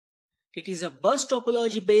It is a bus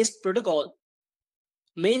topology based protocol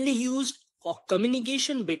mainly used for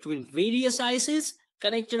communication between various ICs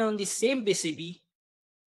connected on the same PCB,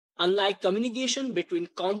 unlike communication between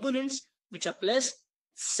components which are placed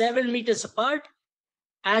several meters apart,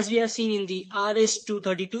 as we have seen in the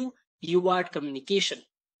RS-232 UART communication.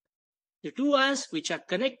 The two wires which are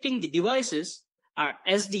connecting the devices are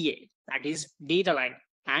SDA, that is data line,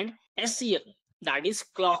 and SCL, that is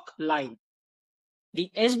clock line.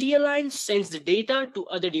 The SDA line sends the data to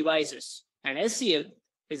other devices, and SCL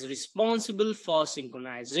is responsible for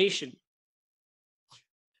synchronization.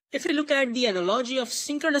 If you look at the analogy of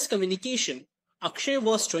synchronous communication, Akshay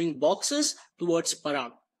was throwing boxes towards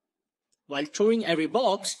Parag. While throwing every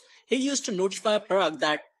box, he used to notify Parag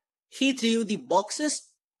that he threw the boxes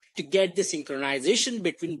to get the synchronization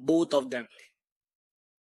between both of them.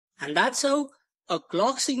 And that's how a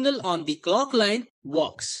clock signal on the clock line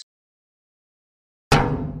works.